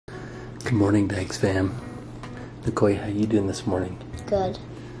Good morning, Dyches fam. Nikoi, how you doing this morning? Good.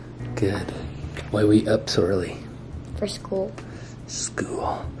 Good. Why are we up so early? For school.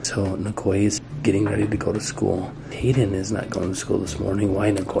 School. So Nikoi is getting ready to go to school. Tayden is not going to school this morning.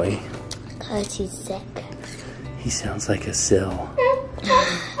 Why, Nikoi? Because he's sick. He sounds like a sill.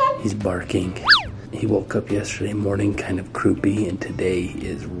 He's barking. He woke up yesterday morning kind of croupy, and today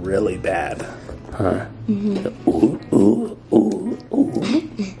is really bad. Huh? Mm-hmm. Ooh, ooh, ooh, ooh,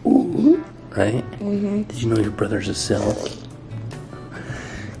 ooh. Right? Mm-hmm. Did you know your brother's a sill?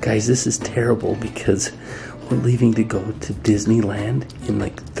 Guys, this is terrible because we're leaving to go to Disneyland in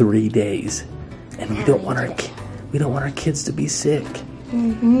like 3 days, and we don't want our kids to be sick.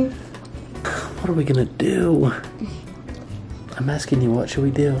 Mm-hmm. What are we gonna do? I'm asking you, what should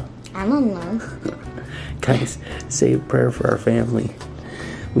we do? I don't know. Guys, say a prayer for our family.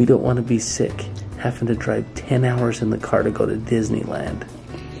 We don't want to be sick, having to drive 10 hours in the car to go to Disneyland.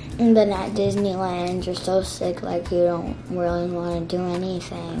 And then at Disneyland, you're so sick, like you don't really want to do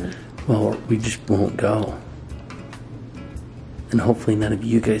anything. Well, we just won't go. And hopefully none of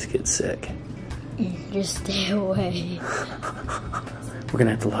you guys get sick. Just stay away. We're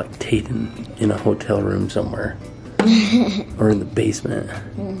gonna have to lock Tayden in a hotel room somewhere. Or in the basement.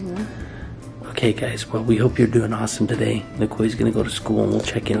 Mm-hmm. Okay, guys, well, we hope you're doing awesome today. Nikoi's gonna go to school, and we'll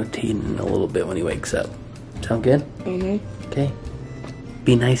check in with Tayden in a little bit when he wakes up. Sound good? Mm-hmm. Okay.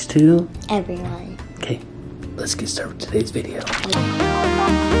 Be nice to everyone. Okay, let's get started with today's video.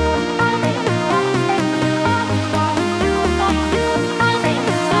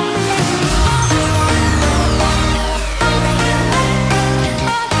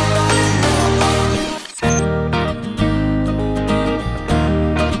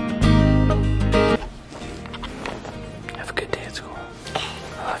 Have a good day at school. I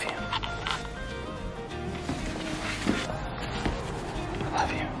love you.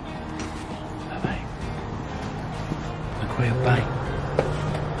 Love you. Bye-bye. Nikoi, bye.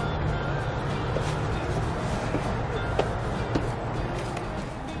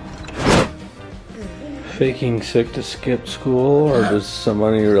 Faking sick to skip school, or is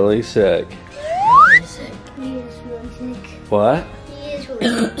somebody really sick? He is really sick. What? He is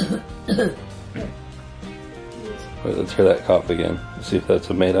really sick. Wait, let's hear that cough again. Let's see if that's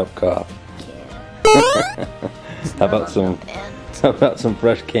a made-up cough. Yeah. How about some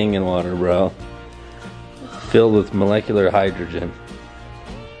fresh Kangen water, bro? Filled with molecular hydrogen.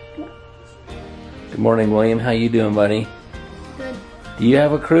 Good morning, William. How you doing, buddy? Good. Do you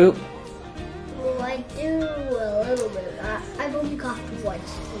have a croup? Well, I do a little bit. I've only coughed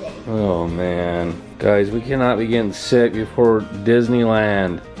once today. Oh, man. Guys, we cannot be getting sick before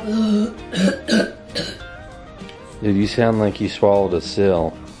Disneyland. Dude, you sound like you swallowed a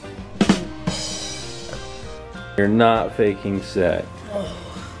sill. You're not faking sick.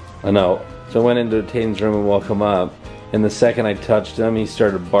 I know. So I went into Tayden's room and woke him up, and the second I touched him, he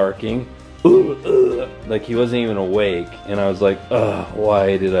started barking. Like he wasn't even awake, and I was like, ugh,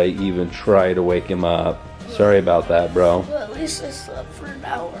 why did I even try to wake him up? Sorry about that, bro. Well, at least I slept for an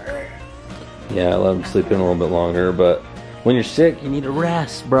hour. Yeah, I let him sleep in a little bit longer, but when you're sick, you need to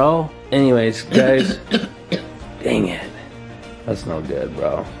rest, bro. Anyways, guys, dang it. That's no good,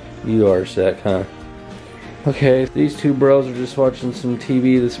 bro. You are sick, huh? Okay, these two bros are just watching some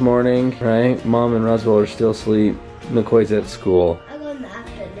TV this morning, right? Mom and Roswell are still asleep. Nikoi's at school. I go in the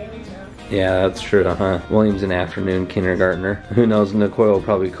afternoon, so. Yeah, that's true, huh? William's an afternoon kindergartner. Who knows, Nikoi will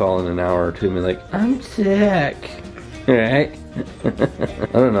probably call in an hour or two and be like, I'm sick. Right? I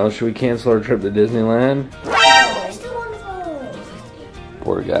don't know, should we cancel our trip to Disneyland? I still want to go.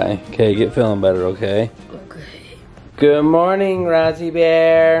 Poor guy. Okay, get feeling better, okay? Good morning, Rosie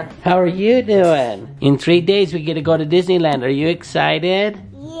Bear. How are you doing? In 3 days, we get to go to Disneyland. Are you excited?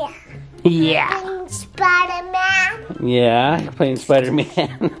 Yeah. Yeah. Spider-Man. Yeah, you're playing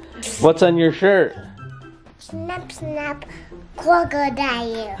Spider-Man. What's on your shirt? Snap, snap,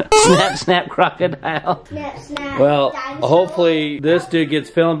 crocodile. Snap, snap, crocodile. Snap, snap. Well, dinosaur. hopefully this dude gets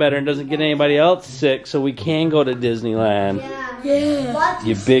feeling better and doesn't get anybody else sick so we can go to Disneyland. Yeah. Yeah.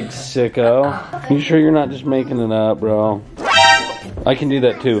 You big sicko. You sure you're not just making it up, bro? I can do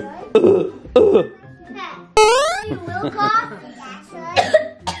that too. You will cough?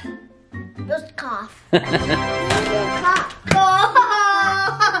 Just cough. You will cough.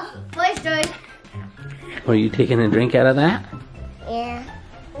 Toy Story. Are you taking a drink out of that? Yeah.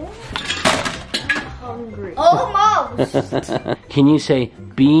 I'm hungry. Almost. Can you say,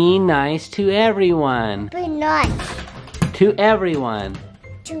 be nice to everyone? Be nice. To everyone.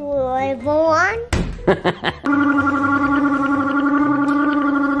 To everyone.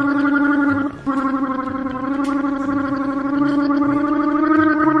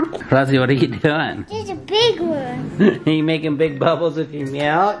 Rosie, what are you doing? There's a big one. Are you making big bubbles with your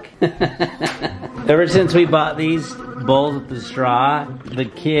milk? Ever since we bought these bowls with the straw, the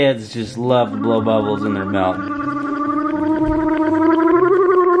kids just love to blow bubbles in their milk.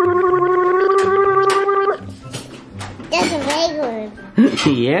 That's a big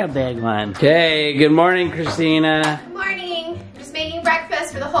one. Yeah, big one. Okay, good morning, Christina. Good morning. Just making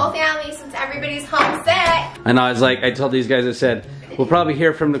breakfast for the whole family since everybody's homesick. I know, I told these guys, I said, we'll probably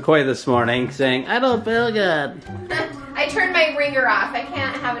hear from Nikoi this morning saying, I don't feel good. I turned my ringer off. I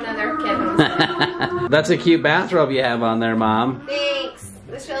can't have another kid homesick. That's a cute bathrobe you have on there, Mom. Thanks.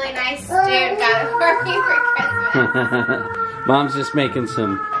 This really nice dude got it for me for Christmas. Mom's just making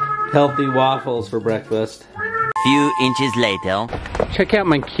some healthy waffles for breakfast. Few inches later. Check out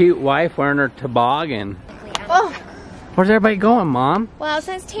my cute wife wearing her toboggan. Oh. Where's everybody going, Mom? Well,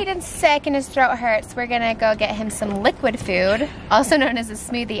 since Tayden's sick and his throat hurts, we're gonna go get him some liquid food, also known as a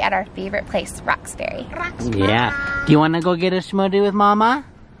smoothie, at our favorite place, Roxbury. Yeah. Do you want to go get a smoothie with Mama?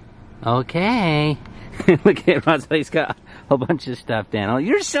 Okay. Look at Rosie, he's got a whole bunch of stuffed animals.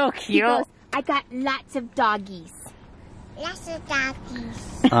 You're so cute. Goes, I got lots of doggies. Lots of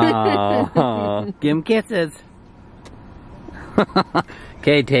doggies. Oh, give him kisses.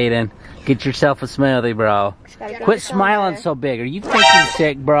 Okay, Tayden, get yourself a smoothie, bro. Quit smiling so big. Are you faking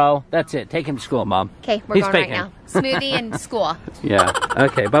sick, bro? That's it. Take him to school, Mom. Okay, we're He's going faking. right now. Smoothie and school. Yeah.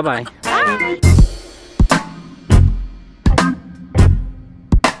 Okay, bye-bye. Bye.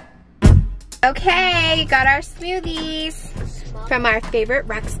 Okay, got our smoothies from our favorite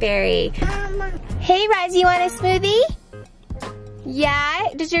Roxbury. Hey, Roz, you want a smoothie? Yeah?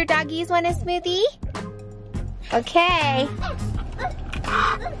 Does your doggies want a smoothie? Okay.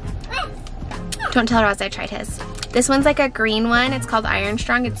 Don't tell Roz I tried his. This one's like a green one. It's called Iron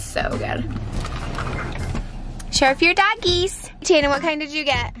Strong. It's so good. Share for your doggies. Tayden, what kind did you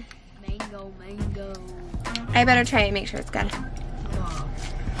get? Mango. I better try it and make sure it's good.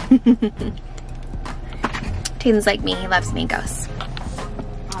 Tayden's like me. He loves mangoes.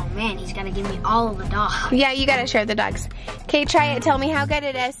 Oh man, he's gotta give me all of the dogs. Yeah, you gotta share the dogs. Okay, try it. Tell me how good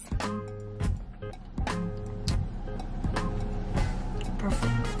it is.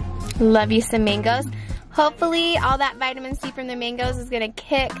 Love you some mangoes. Hopefully all that vitamin C from the mangoes is gonna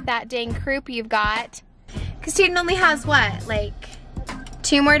kick that dang croup you've got. Cause Tayden only has what, like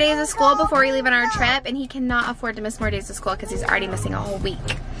 2 more days of school before we leave on our trip, and he cannot afford to miss more days of school because he's already missing a whole week.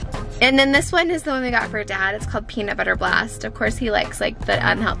 And then this one is the one we got for Dad. It's called Peanut Butter Blast. Of course he likes like the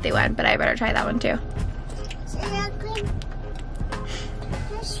unhealthy one, but I better try that one too.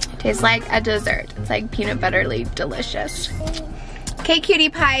 Tastes like a dessert. It's like peanut butterly delicious. Okay, cutie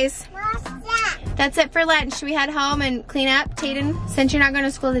pies. What's that? That's it for lunch. We head home and clean up. Tayden, since you're not going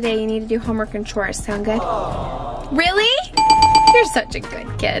to school today, you need to do homework and chores. Sound good? Really? You're such a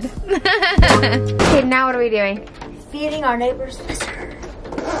good kid. Okay, now what are we doing? Feeding our neighbor's lizard.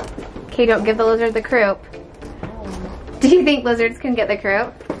 Okay, don't give the lizard the croup. Do you think lizards can get the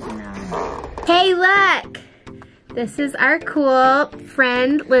croup? No. Hey, look! This is our cool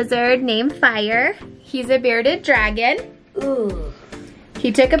friend lizard named Fire. He's a bearded dragon. Ooh.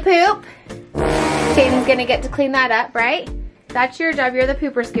 He took a poop. Tayden's gonna get to clean that up, right? That's your job, you're the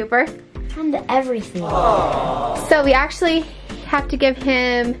pooper scooper. I'm the everything. So we actually have to give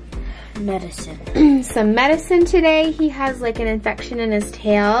him Medicine. some medicine today. He has like an infection in his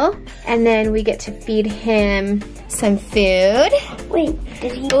tail. And then we get to feed him some food. Wait,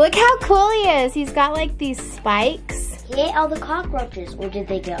 did he Look how cool he is. He's got like these spikes. he ate all the cockroaches, or did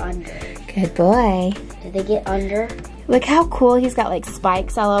they get under? Good boy. Did they get under? Look how cool. He's got like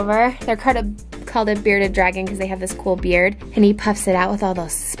spikes all over. They're called a bearded dragon because they have this cool beard. And he puffs it out with all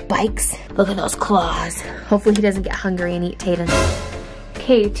those spikes. Look at those claws. Hopefully he doesn't get hungry and eat Tayden.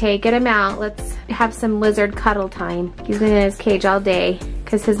 Okay, Tay, get him out. Let's have some lizard cuddle time. He's been in his cage all day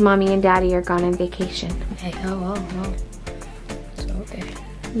because his mommy and daddy are gone on vacation. Hey, oh. It's okay.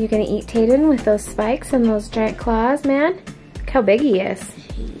 You gonna eat Tayden with those spikes and those giant claws, man? Look how big he is.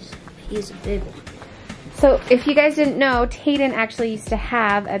 He's a big one. So if you guys didn't know, Tayden actually used to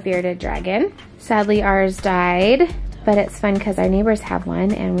have a bearded dragon. Sadly, ours died, but it's fun because our neighbors have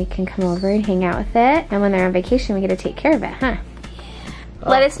one and we can come over and hang out with it. And when they're on vacation, we get to take care of it, huh?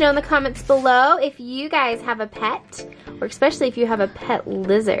 Let us know in the comments below if you guys have a pet, or especially if you have a pet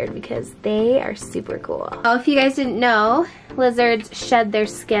lizard, because they are super cool. Oh, if you guys didn't know, lizards shed their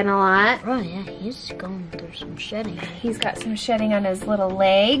skin a lot. Oh yeah, he's going through some shedding. He's got some shedding on his little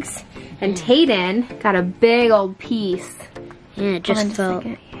legs. And Tayden got a big old piece. Yeah, it just fell.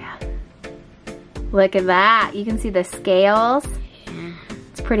 Yeah. Look at that. You can see the scales. Yeah.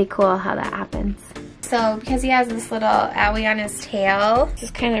 It's pretty cool how that happens. So because he has this little owie on his tail,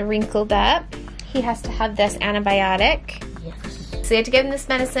 just kind of wrinkled up, he has to have this antibiotic. Yes. So you have to give him this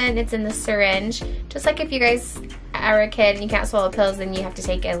medicine. It's in the syringe. Just like if you guys are a kid and you can't swallow pills, then you have to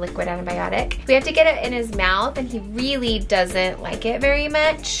take a liquid antibiotic. We have to get it in his mouth, and he really doesn't like it very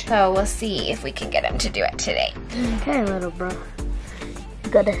much. So we'll see if we can get him to do it today. Okay, little bro.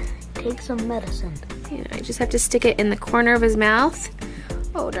 You gotta take some medicine. You know, I just have to stick it in the corner of his mouth.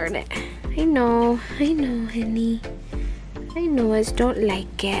 Oh, darn it. I know, honey. I know I don't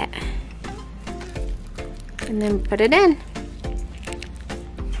like it. And then put it in.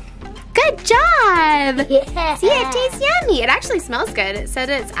 Good job! Yeah. See, it tastes yummy. It actually smells good. It said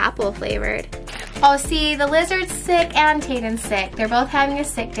it's apple flavored. Oh, see, the lizard's sick and Tayden's sick. They're both having a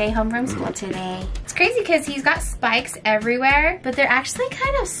sick day home from school today. It's crazy because he's got spikes everywhere, but they're actually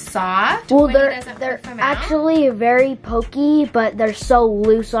kind of soft. Well, when he they're doesn't puff them out. actually very pokey, but they're so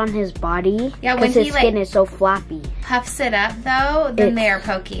loose on his body. Yeah, when his he, skin like, is so flappy. puffs it up though, then they are It's-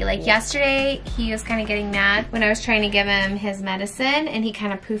 pokey. Like yesterday, he was kind of getting mad when I was trying to give him his medicine, and he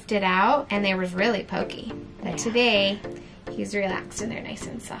kind of poofed it out, and they were really pokey. But today, he's relaxed and they're nice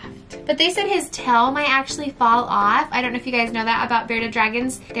and soft. But they said his tail might actually fall off. I don't know if you guys know that about bearded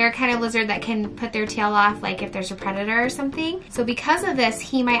dragons. They're a kind of lizard that can put their tail off, like if there's a predator or something. So because of this,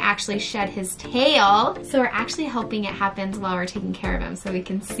 he might actually shed his tail. So we're actually hoping it happens while we're taking care of him so we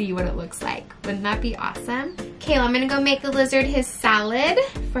can see what it looks like. Wouldn't that be awesome? Okay, well, I'm gonna go make the lizard his salad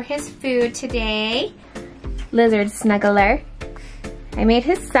for his food today. Lizard snuggler. I made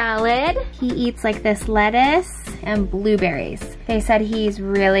his salad. He eats like this lettuce and blueberries. They said he's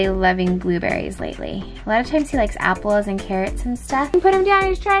really loving blueberries lately. A lot of times he likes apples and carrots and stuff. Put him down,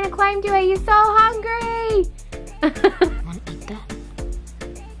 he's trying to climb to it. He's so hungry. Wanna eat that?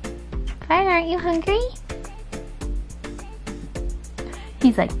 Fine, aren't you hungry?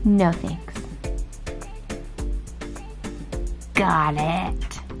 He's like, no thanks. Got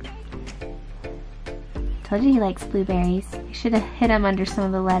it. Told you he likes blueberries. I should have hid him under some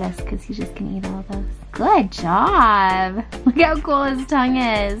of the lettuce because he's just gonna eat all those. Good job. Look how cool his tongue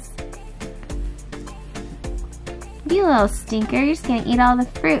is. You little stinker, you're just gonna eat all the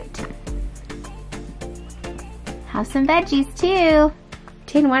fruit. Have some veggies too.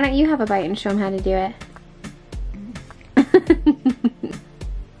 Tayden, why don't you have a bite and show him how to do it?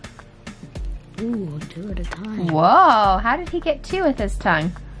 Ooh, 2 at a time. Whoa, how did he get 2 with his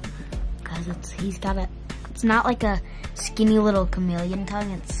tongue? Because he's got a, it's not like a skinny little chameleon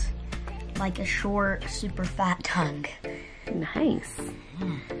tongue. It's like a short, super fat tongue. Nice.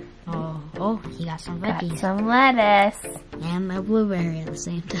 Oh, he got some Got veggies. some lettuce. And a blueberry at the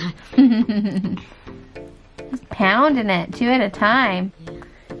same time. Just pounding it 2 at a time.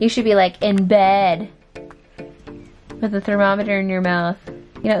 You should be like in bed with a thermometer in your mouth.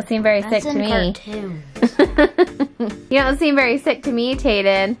 You don't seem very sick to me. Cartoons. You don't seem very sick to me,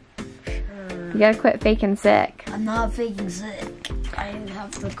 Tayden. You gotta quit faking sick. I'm not faking sick. I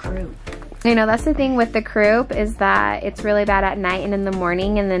have the croup. You know, that's the thing with the croup is that it's really bad at night and in the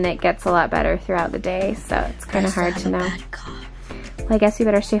morning, and then it gets a lot better throughout the day, so it's kind of hard to know. Well, I guess you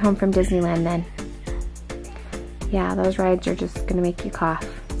better stay home from Disneyland then. Yeah, those rides are just gonna make you cough,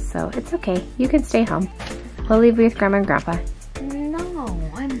 so it's okay. You can stay home. We'll leave you with Grandma and Grandpa.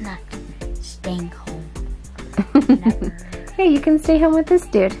 No, I'm not staying home. Never. Yeah, you can stay home with this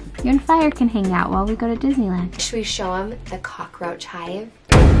dude. You and Fire can hang out while we go to Disneyland. Should we show him the cockroach hive?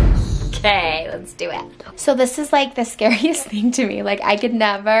 Okay, let's do it. So this is like the scariest thing to me. Like I could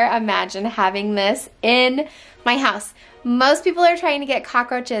never imagine having this in my house. Most people are trying to get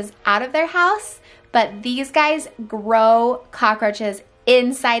cockroaches out of their house, but these guys grow cockroaches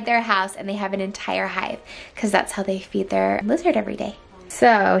inside their house and they have an entire hive because that's how they feed their lizard every day.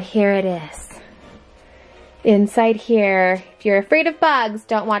 So here it is. Inside here, if you're afraid of bugs,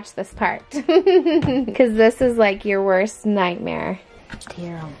 don't watch this part because this is like your worst nightmare.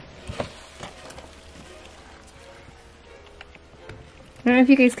 Terrible. I don't know if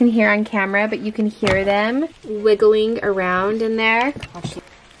you guys can hear on camera, but you can hear them wiggling around in there.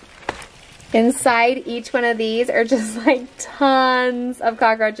 Inside each one of these are just like tons of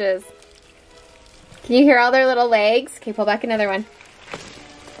cockroaches. Can you hear all their little legs? Okay, pull back another one.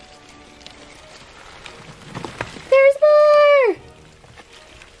 There's more!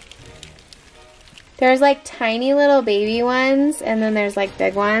 There's like tiny little baby ones, and then there's like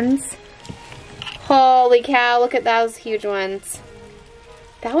big ones. Holy cow, look at those huge ones.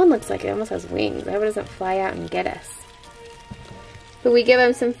 That one looks like it almost has wings. I hope it doesn't fly out and get us. But we give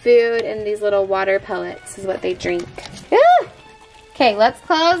them some food, and these little water pellets is what they drink. Ah! Okay, let's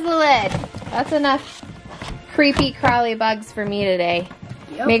close the lid. That's enough creepy crawly bugs for me today.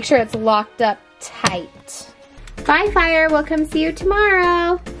 Yep. Make sure it's locked up tight. Bye, Fire. We'll come see you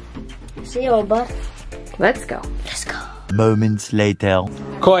tomorrow. See you, bud. Let's go. Let's go. Moments later.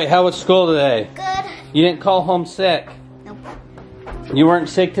 Koi, how was school today? Good. You didn't call home sick? Nope. You weren't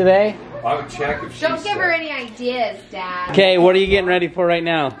sick today? I would check if she's Don't give her any ideas, Dad. Okay, what are you getting ready for right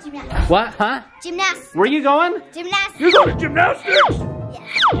now? Gymnastics. What? Huh? Gymnastics. Where are you going? Gymnastics. You're going to gymnastics? Yes.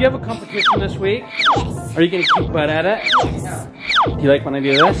 Do you have a competition this week? Yes. Are you going to keep butt at it? Yes. Do you like when I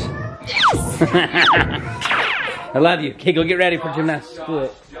do this? Yes. I love you. Okay, go get ready for gymnastics. Do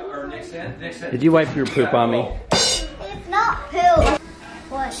it. Did you wipe your poop on me? It's not poo.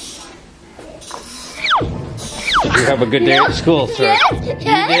 Push. Did you have a good day at school, sir? Yes. You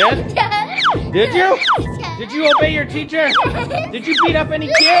did? Yes. Did you? Yes. Did you obey your teacher? Did you beat up any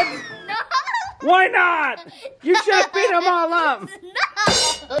kids? No. Why not? You should have beat them all up.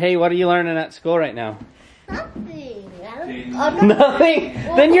 No. Hey, what are you learning at school right now? Nothing. Nothing?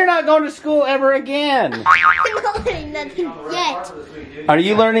 Then you're not going to school ever again. Nothing yet. Are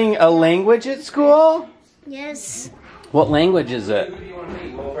you learning a language at school? Yes. What language is it?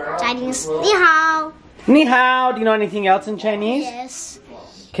 Chinese. Ni hao. Ni hao. Do you know anything else in Chinese? Yes.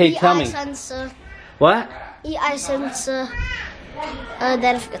 Okay, tell me. What?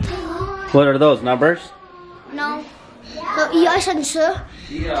 What are those, numbers? No. So, 1 2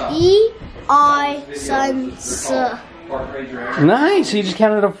 3 4 1 2 3 4. Nice. So you just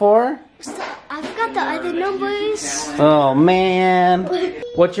counted to 4? I forgot the other numbers. Oh, man.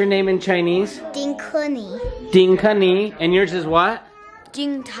 What's your name in Chinese? Ding Kuni. Ding Kani. And yours is what?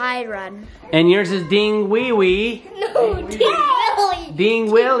 Ding Tyron. And yours is Ding Wee Wee. No, Ding Willie.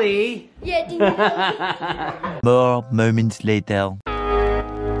 Ding Willie. Yeah, Ding Willie. More moments later.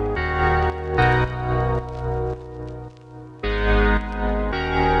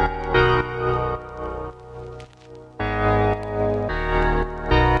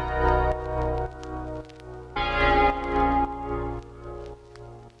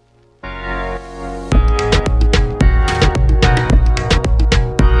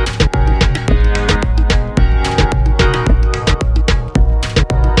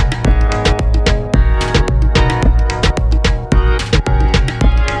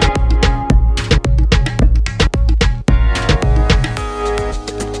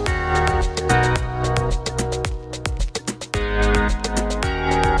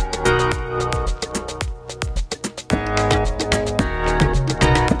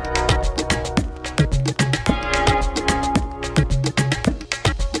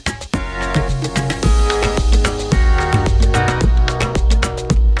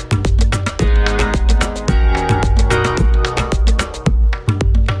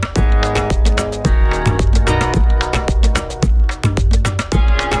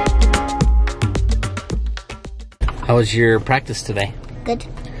 How was your practice today? Good.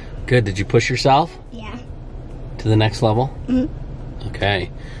 Good. Did you push yourself Yeah. to the next level? Mm-hmm.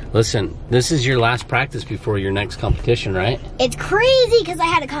 Okay. Listen, this is your last practice before your next competition, right? It's crazy because I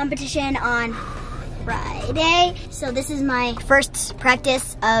had a competition on Friday. So this is my first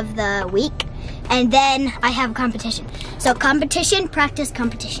practice of the week. And then I have a competition. So competition, practice,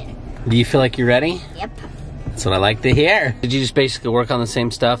 competition. Do you feel like you're ready? Yep. That's what I like to hear. Did you just basically work on the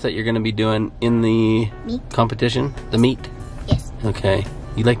same stuff that you're going to be doing in the Meat. competition? The meat? Yes. Okay.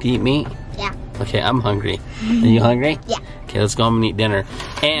 You like to eat meat? Yeah. Okay, I'm hungry. Are you hungry? Yeah. Okay, let's go home and eat dinner.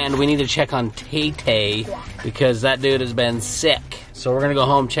 And we need to check on Tay because that dude has been sick. So we're going to go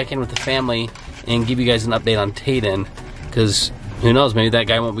home, check in with the family, and give you guys an update on Tayden. Because who knows, maybe that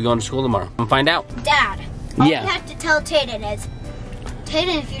guy won't be going to school tomorrow. We'll find out. Dad, all Yeah. you have to tell Tayden is,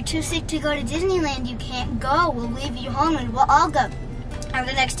 Tayden, if you're too sick to go to Disneyland, you can't go. We'll leave you home and we'll all go. And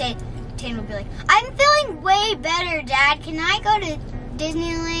the next day, Tayden will be like, I'm feeling way better, Dad. Can I go to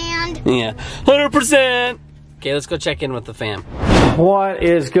Disneyland? Yeah, 100%. Okay, let's go check in with the fam. What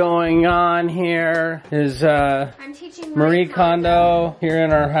is going on here? Is I'm teaching Marie Kondo here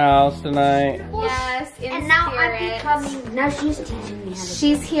in our house tonight? Yes, in And now spirit. now she's teaching me how to.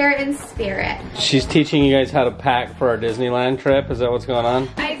 She's here in spirit. She's teaching you guys how to pack for our Disneyland trip. Is that what's going on?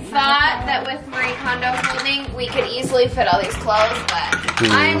 I thought that with Marie Kondo holding, we could easily fit all these clothes,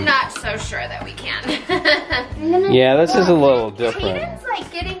 but I'm not so sure that we can. Yeah, this is a little different. Tayden's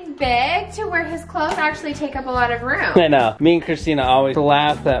like getting big to where his clothes actually take up a lot of room. I know. Me and Christina always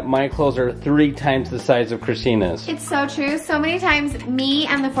laugh that my clothes are 3 times the size of Christina's. It's so true. So many times me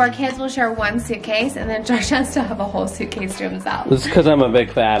and the 4 kids will share one suitcase and then Josh has to have a whole suitcase to himself. This is because I'm a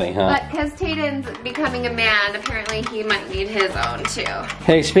big fatty, huh? But because Tayden's becoming a man, apparently he might need his own too.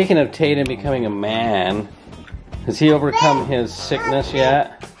 Hey, speaking of Tayden becoming a man, has he overcome his sickness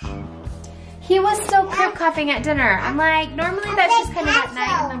yet? He was still croup coughing at dinner. I'm like, normally that's just kind of at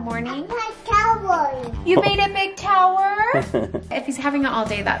night in the morning. tower. You made a big tower? If he's having it all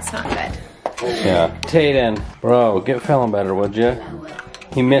day, that's not good. Yeah. Tayden, bro, get feeling better, would you?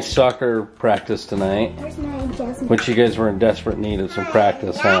 He missed soccer practice tonight, Where's my adjustment? which you guys were in desperate need of some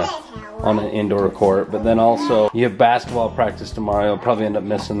practice, huh? On an indoor court. But then also, you have basketball practice tomorrow. You'll probably end up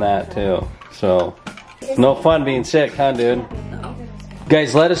missing that too. So, no fun being sick, huh, dude?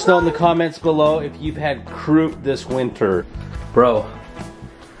 Guys, let us know in the comments below if you've had croup this winter. Bro,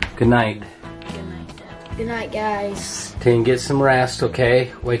 good night. Good night, guys. Tayden, get some rest,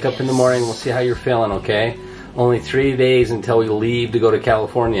 okay? Wake up in the morning, we'll see how you're feeling, okay? Only 3 days until we leave to go to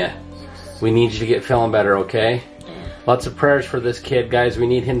California. We need you to get feeling better, okay? Lots of prayers for this kid, guys. We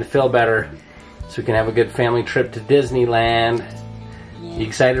need him to feel better so we can have a good family trip to Disneyland. You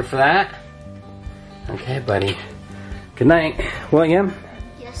excited for that? Okay, buddy. Good night. William,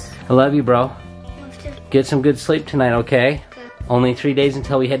 Yes. I love you, bro. Get some good sleep tonight, okay? Only 3 days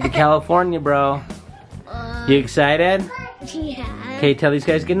until we head to California, bro. You excited? Yeah. Okay, tell these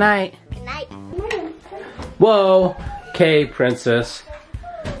guys good night. Good night. Whoa. Okay, princess.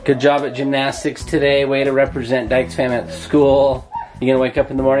 Good job at gymnastics today. Way to represent Dyches fam at school. You gonna wake up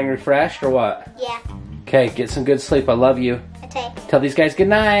in the morning refreshed or what? Yeah. Okay, get some good sleep. I love you. Okay. Tell these guys good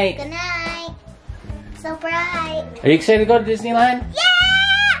night. Good night. So bright. Are you excited to go to Disneyland?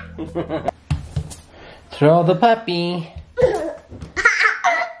 Yeah! Throw the puppy. I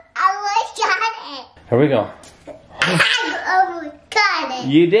almost got it. Here we go. I almost got it.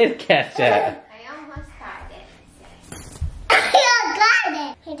 You did catch it. I almost got it. I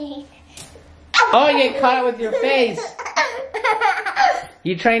got it. Oh, you caught it with your face.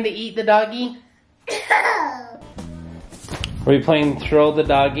 You trying to eat the doggy? Are you playing throw the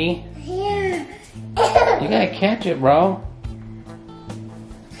doggy? Yeah. You gotta catch it, bro.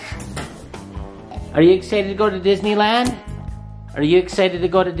 Are you excited to go to Disneyland? Are you excited to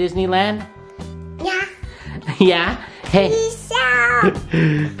go to Disneyland? Yeah. Yeah? Hey. Peace out.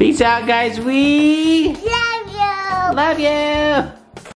 Peace out, guys. We Love you. love you.